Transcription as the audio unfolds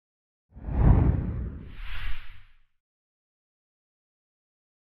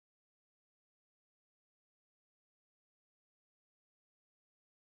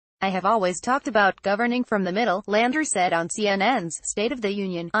I have always talked about governing from the middle, Landrieu said on CNN's State of the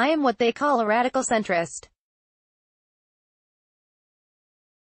Union. I am what they call a radical centrist.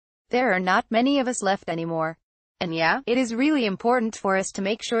 There are not many of us left anymore. And yeah, it is really important for us to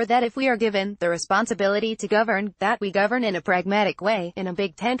make sure that if we are given the responsibility to govern, that we govern in a pragmatic way, in a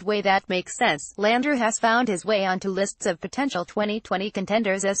big tent way that makes sense. Landrieu has found his way onto lists of potential 2020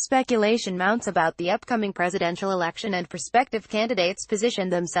 contenders as speculation mounts about the upcoming presidential election and prospective candidates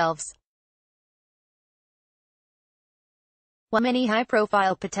position themselves. While many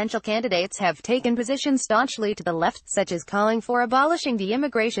high-profile potential candidates have taken positions staunchly to the left, such as calling for abolishing the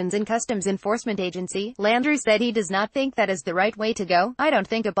Immigration and Customs Enforcement Agency, Landrieu said he does not think that is the right way to go. I don't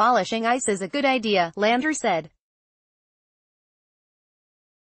think abolishing ICE is a good idea, Landrieu said.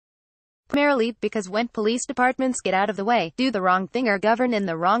 Primarily because when police departments get out of the way, do the wrong thing or govern in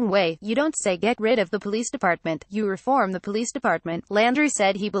the wrong way, you don't say get rid of the police department, you reform the police department. Landrieu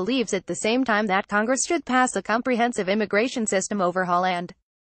said he believes at the same time that Congress should pass a comprehensive immigration system overhaul and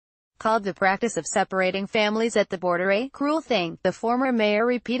called the practice of separating families at the border a cruel thing. The former mayor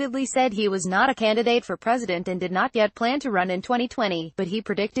repeatedly said he was not a candidate for president and did not yet plan to run in 2020, but he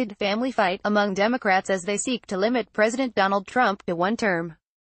predicted family fight among Democrats as they seek to limit President Donald Trump to one term.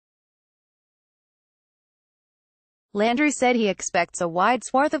 Landrieu said he expects a wide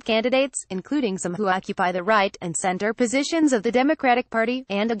swath of candidates, including some who occupy the right and center positions of the Democratic Party,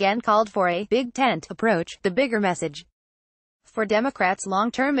 and again called for a big tent approach. The bigger message for Democrats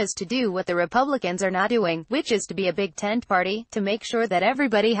long-term is to do what the Republicans are not doing, which is to be a big tent party, to make sure that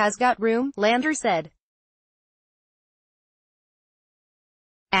everybody has got room, Landrieu said.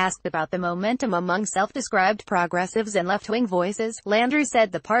 Asked about the momentum among self-described progressives and left-wing voices, Landrieu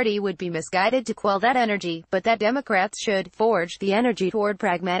said the party would be misguided to quell that energy, but that Democrats should forge the energy toward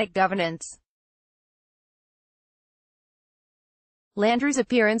pragmatic governance. Landrieu's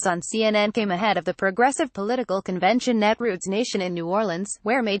appearance on CNN came ahead of the progressive political convention Netroots Nation in New Orleans,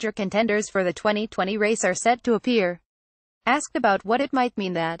 where major contenders for the 2020 race are set to appear. Asked about what it might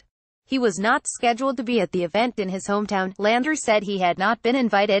mean that he was not scheduled to be at the event in his hometown, Landrieu said he had not been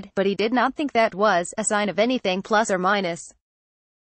invited, but he did not think that was a sign of anything plus or minus.